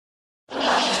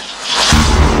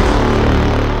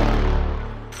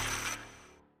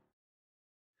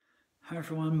Hi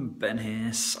everyone, Ben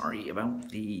here. Sorry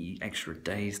about the extra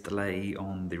day's delay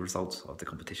on the results of the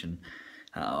competition.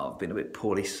 I've been a bit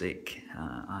poorly sick.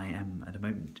 I am at the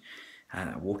moment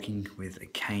walking with a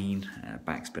cane.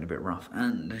 Back's been a bit rough,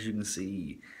 and as you can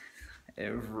see,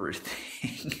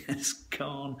 everything has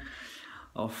gone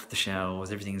off the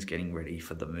shelves. Everything's getting ready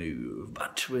for the move.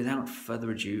 But without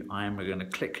further ado, I am going to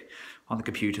click on the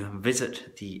computer,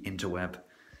 visit the interweb,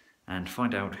 and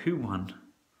find out who won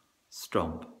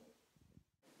Stomp.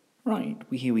 Right,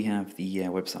 here we have the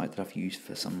website that I've used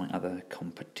for some of my other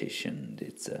competitions.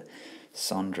 It's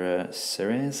Sandra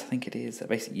Ceres, I think it is.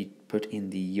 Basically, you put in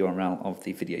the URL of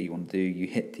the video you want to do, you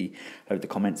hit the load the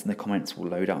comments, and the comments will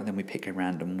load up, and then we pick a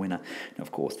random winner. Now,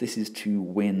 of course, this is to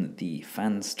win the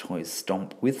Fans Toys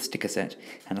Stomp with sticker set,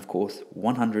 and of course,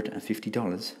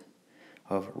 $150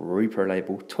 of Repro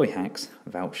Label Toy Hacks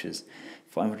vouchers.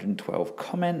 512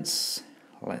 comments.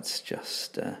 Let's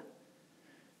just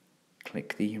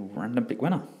click the random pick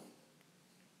winner.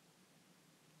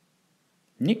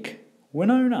 Nick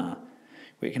Winona.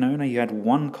 Winona, you had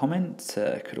one comment.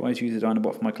 Could always use a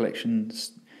Dinobot for my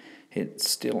collections. It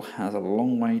still has a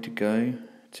long way to go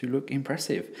to look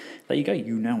impressive. There you go.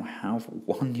 You now have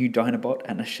one new Dinobot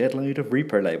and a shed load of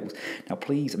Repro Labels. Now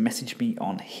please message me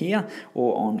on here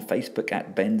or on Facebook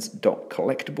at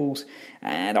Benscollectables,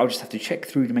 and I'll just have to check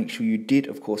through to make sure you did,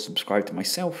 of course, subscribe to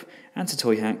myself and to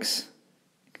Toy Hacks.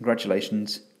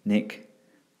 Congratulations, Nick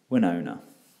Winona.